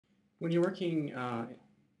When you're working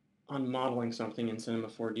on modeling something in Cinema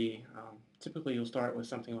 4D, typically you'll start with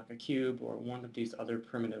something like a cube or one of these other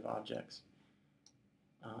primitive objects.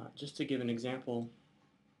 Just to give an example,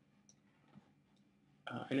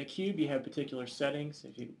 in a cube you have particular settings.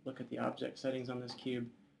 If you look at the object settings on this cube,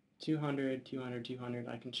 200, 200, 200,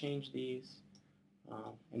 I can change these.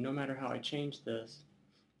 And no matter how I change this,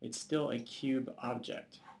 it's still a cube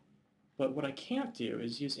object. But what I can't do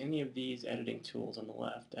is use any of these editing tools on the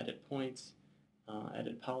left, edit points,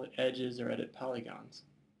 edit edges, or edit polygons.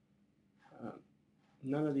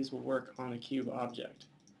 None of these will work on a cube object.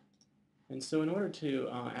 And so in order to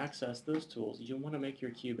access those tools, you'll want to make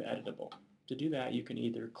your cube editable. To do that, you can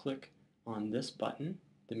either click on this button,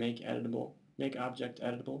 the Make Object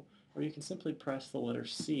Editable, or you can simply press the letter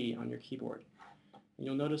C on your keyboard. And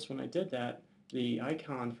you'll notice when I did that, the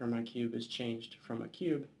icon for my cube is changed from a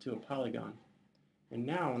cube to a polygon. And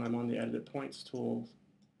now when I'm on the Edit Points tool,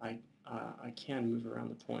 I can move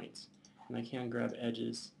around the points. And I can grab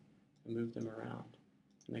edges and move them around.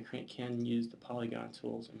 And I can use the polygon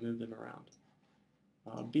tools and move them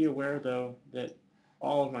around. Be aware though that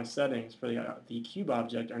all of my settings for the cube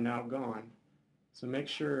object are now gone. So make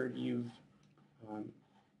sure you've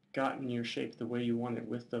gotten your shape the way you want it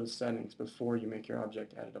with those settings before you make your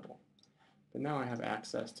object editable. But now I have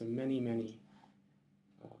access to many, many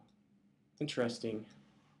interesting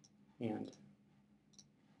and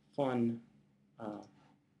fun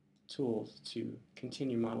tools to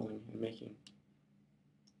continue modeling and making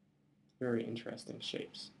very interesting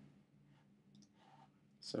shapes.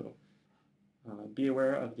 So be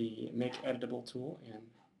aware of the Make Editable tool and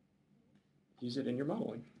use it in your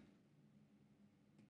modeling.